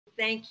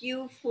Thank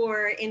you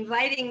for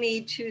inviting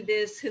me to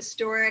this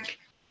historic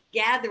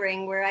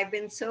gathering where I've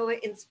been so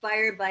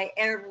inspired by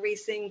every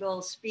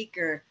single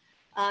speaker.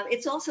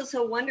 It's also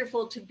so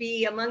wonderful to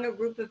be among a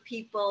group of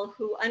people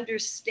who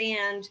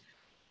understand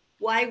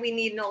why we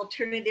need an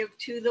alternative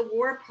to the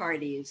war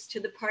parties, to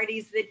the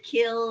parties that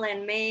kill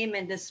and maim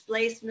and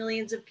displace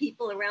millions of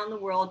people around the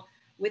world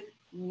with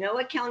no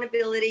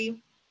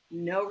accountability,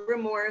 no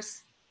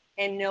remorse,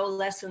 and no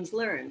lessons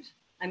learned.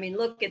 I mean,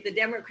 look at the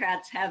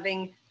Democrats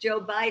having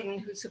Joe Biden,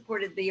 who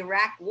supported the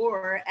Iraq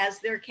war, as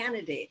their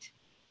candidate.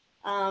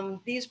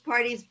 These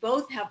parties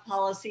both have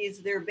policies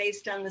that are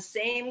based on the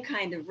same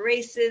kind of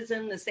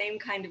racism, the same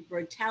kind of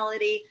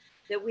brutality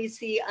that we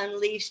see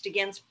unleashed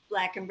against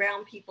Black and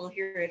brown people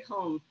here at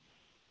home.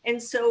 And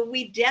so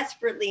we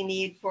desperately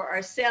need for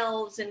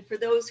ourselves and for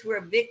those who are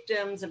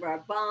victims of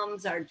our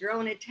bombs, our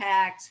drone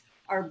attacks,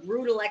 our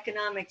brutal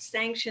economic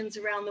sanctions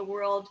around the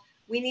world,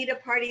 we need a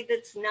party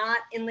that's not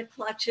in the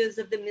clutches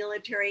of the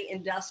military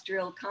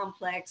industrial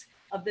complex,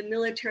 of the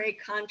military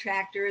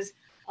contractors,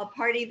 a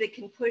party that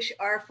can push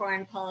our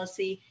foreign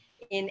policy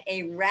in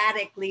a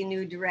radically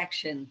new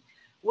direction.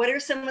 What are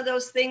some of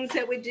those things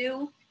that we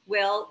do?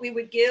 Well, we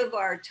would give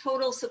our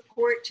total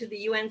support to the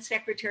UN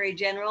Secretary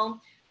General,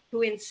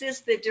 who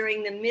insists that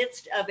during the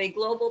midst of a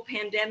global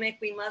pandemic,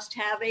 we must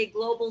have a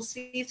global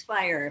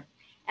ceasefire.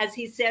 As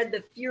he said,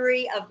 the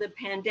fury of the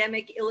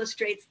pandemic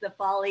illustrates the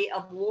folly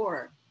of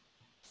war.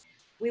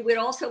 We would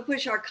also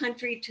push our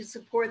country to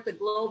support the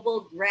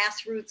global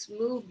grassroots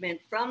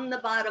movement from the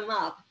bottom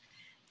up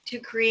to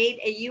create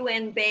a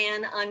UN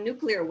ban on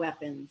nuclear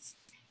weapons.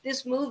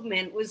 This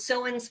movement was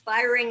so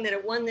inspiring that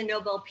it won the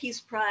Nobel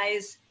Peace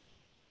Prize,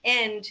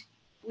 and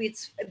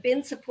it's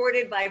been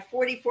supported by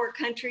 44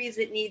 countries.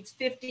 It needs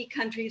 50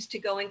 countries to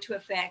go into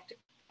effect.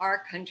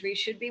 Our country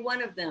should be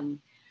one of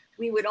them.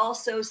 We would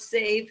also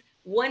save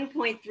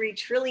 $1.3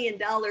 trillion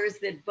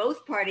that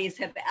both parties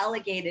have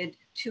allocated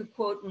to,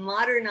 quote,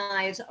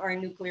 modernize our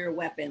nuclear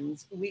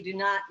weapons. We do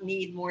not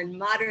need more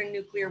modern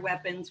nuclear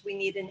weapons. We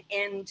need an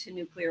end to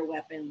nuclear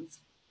weapons.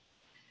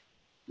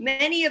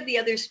 Many of the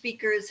other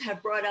speakers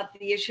have brought up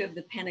the issue of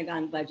the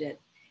Pentagon budget.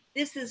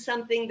 This is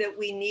something that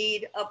we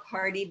need a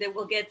party that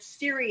will get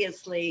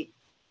seriously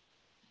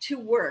to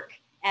work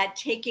at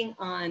taking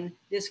on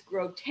this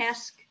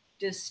grotesque,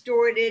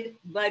 distorted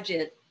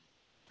budget,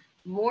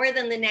 more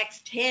than the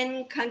next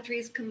 10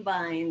 countries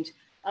combined,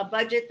 a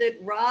budget that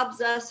robs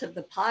us of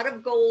the pot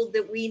of gold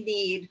that we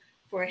need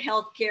for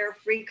healthcare,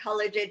 free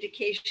college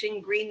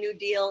education, Green New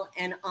Deal,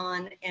 and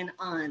on and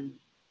on.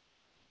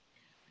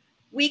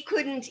 We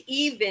couldn't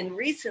even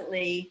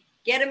recently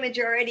get a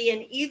majority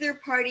in either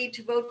party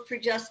to vote for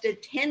just a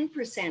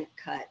 10%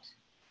 cut.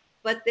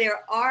 But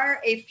there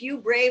are a few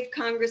brave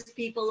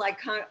congresspeople like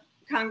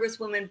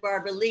Congresswoman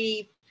Barbara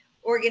Lee,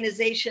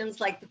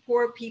 organizations like the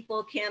Poor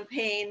People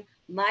Campaign,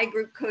 My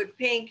Group Code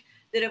Pink,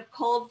 that have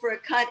called for a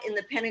cut in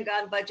the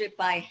Pentagon budget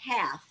by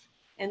half.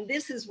 And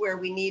this is where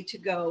we need to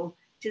go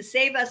to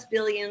save us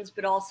billions,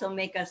 but also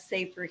make us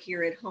safer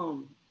here at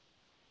home.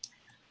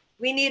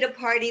 We need a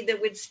party that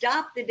would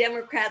stop the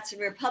Democrats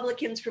and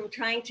Republicans from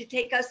trying to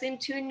take us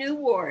into new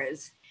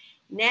wars.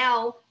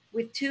 Now,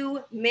 with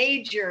two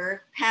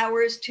major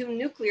powers, two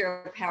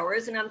nuclear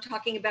powers, and I'm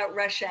talking about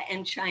Russia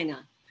and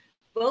China.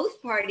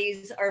 Both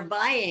parties are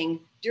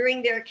vying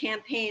during their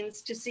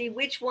campaigns to see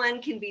which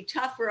one can be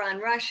tougher on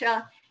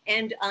Russia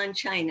and on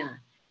China.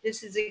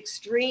 This is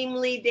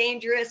extremely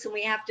dangerous, and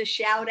we have to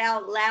shout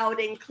out loud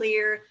and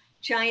clear,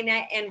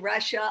 China and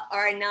Russia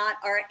are not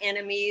our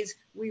enemies.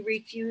 We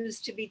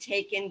refuse to be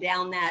taken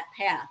down that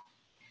path.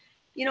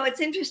 You know,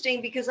 it's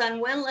interesting because on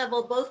one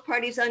level, both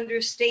parties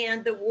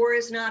understand that war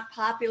is not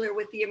popular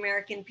with the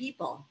American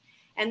people.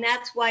 And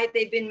that's why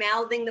they've been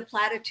mouthing the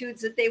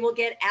platitudes that they will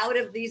get out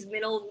of these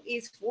Middle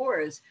East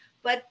wars.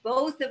 But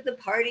both of the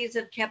parties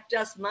have kept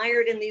us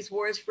mired in these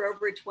wars for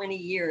over 20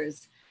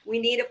 years. We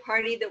need a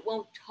party that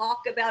won't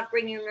talk about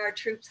bringing our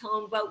troops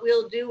home, but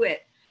will do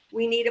it.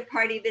 We need a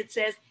party that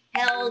says,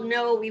 hell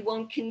no, we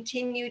won't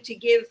continue to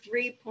give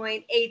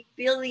 $3.8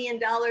 billion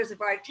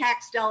of our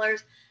tax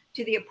dollars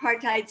to the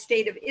apartheid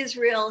state of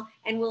Israel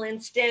and will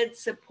instead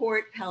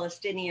support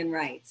Palestinian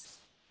rights.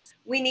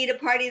 We need a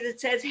party that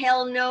says,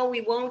 hell no,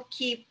 we won't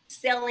keep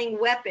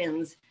selling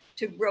weapons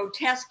to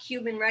grotesque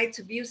human rights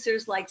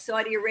abusers like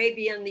Saudi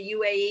Arabia and the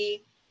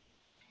UAE,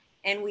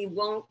 and we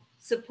won't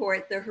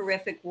support the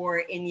horrific war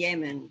in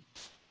Yemen.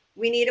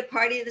 We need a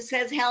party that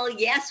says, hell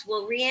yes,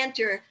 we'll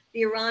re-enter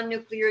the Iran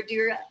nuclear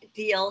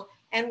deal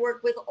and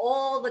work with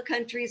all the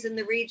countries in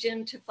the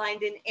region to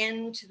find an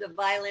end to the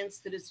violence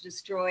that has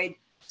destroyed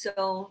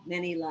so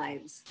many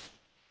lives.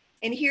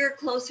 And here,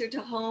 closer to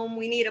home,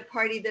 we need a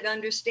party that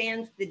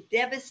understands the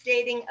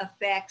devastating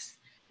effects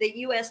that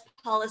US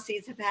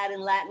policies have had in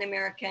Latin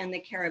America and the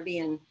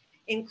Caribbean,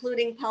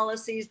 including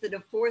policies that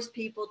have forced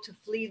people to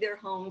flee their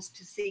homes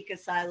to seek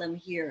asylum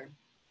here.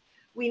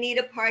 We need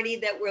a party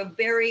that will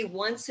bury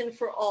once and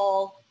for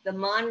all the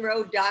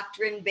Monroe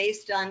Doctrine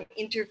based on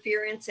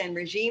interference and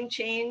regime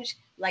change,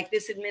 like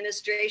this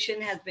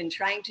administration has been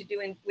trying to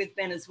do with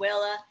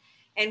Venezuela,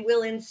 and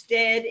will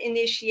instead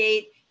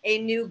initiate a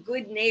new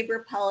good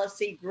neighbor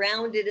policy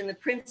grounded in the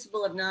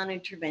principle of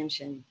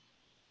non-intervention.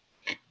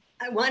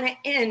 I want to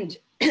end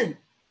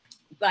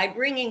by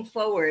bringing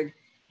forward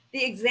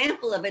the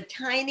example of a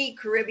tiny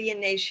Caribbean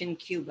nation,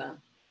 Cuba,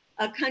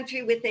 a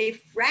country with a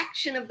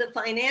fraction of the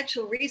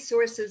financial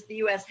resources the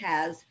US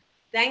has,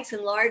 thanks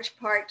in large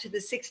part to the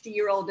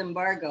 60-year-old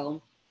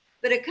embargo,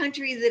 but a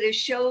country that has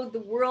showed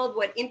the world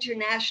what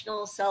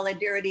international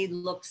solidarity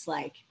looks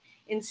like.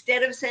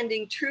 Instead of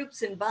sending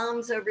troops and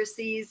bombs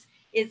overseas,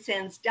 it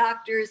sends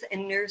doctors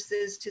and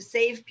nurses to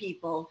save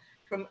people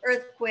from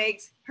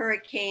earthquakes,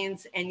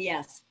 hurricanes, and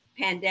yes,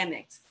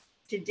 pandemics.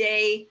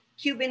 Today,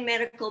 Cuban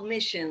medical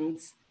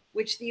missions,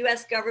 which the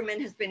US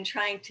government has been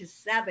trying to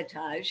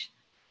sabotage,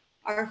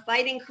 are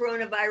fighting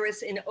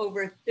coronavirus in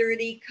over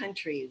 30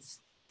 countries,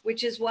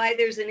 which is why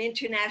there's an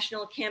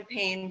international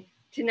campaign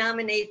to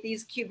nominate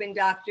these Cuban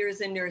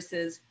doctors and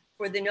nurses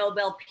for the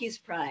Nobel Peace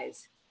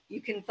Prize.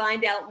 You can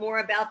find out more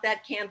about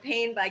that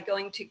campaign by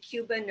going to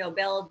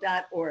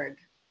cubanobel.org.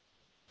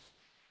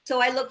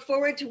 So I look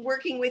forward to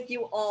working with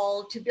you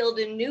all to build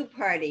a new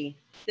party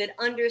that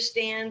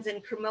understands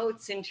and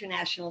promotes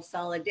international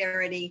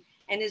solidarity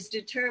and is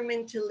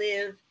determined to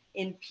live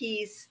in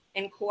peace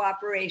and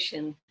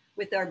cooperation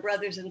with our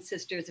brothers and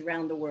sisters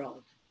around the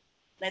world.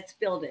 Let's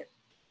build it.